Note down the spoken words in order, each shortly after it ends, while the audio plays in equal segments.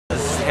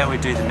how we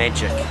do the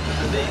magic.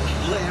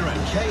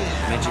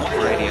 Magic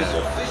radio.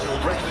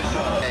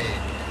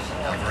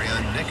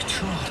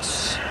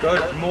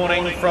 Good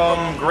morning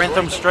from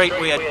Grantham Street.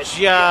 We are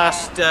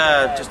just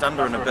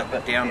under and a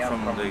bit down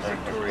from the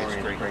Victoria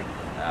Street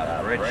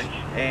bridge.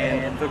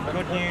 And the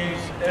good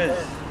news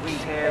is we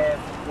have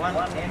one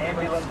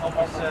ambulance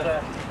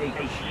officer each.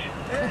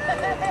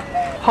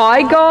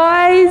 Hi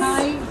guys!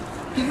 Hi.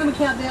 Give them a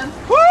countdown.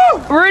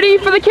 Woo! Ready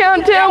for the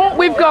countdown?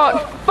 We've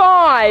got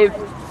 5,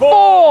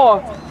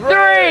 4,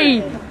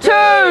 3, 2,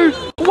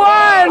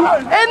 1,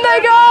 and they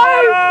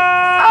go!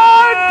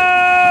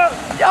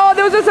 Oh,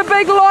 there was just a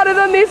big lot of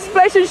them there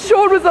splashing.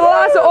 Sean was the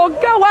last. Oh,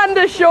 go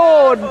under,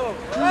 Sean!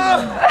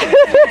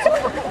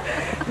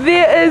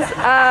 There is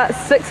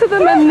 6 of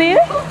them in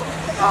there.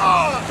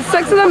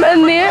 6 of them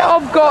in there.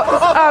 I've got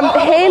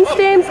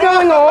handstands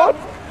going on.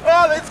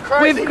 Oh, that's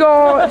crazy. We've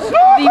got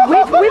the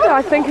wet weather,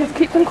 I think, has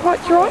kept them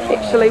quite dry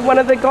actually. One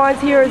of the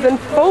guys here is in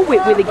full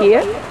wet weather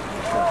gear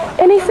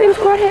and he seems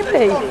quite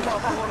happy.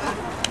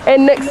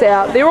 And Nick's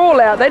out. They're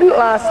all out. They didn't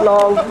last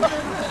long.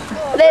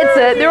 That's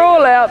it. They're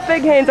all out.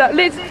 Big hands up.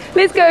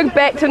 Let's go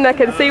back to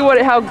Nick and see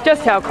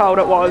just how cold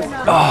it was.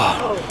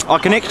 Oh, I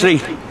can actually...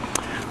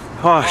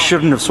 Oh, I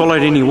shouldn't have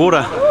swallowed any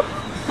water.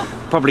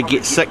 Probably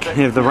get sick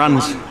of the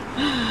runs.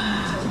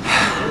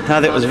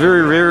 No, that was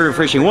very, very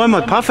refreshing. Why am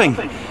I puffing?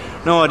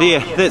 No idea.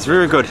 That's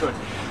very good.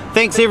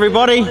 Thanks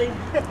everybody.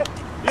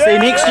 See you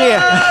next year.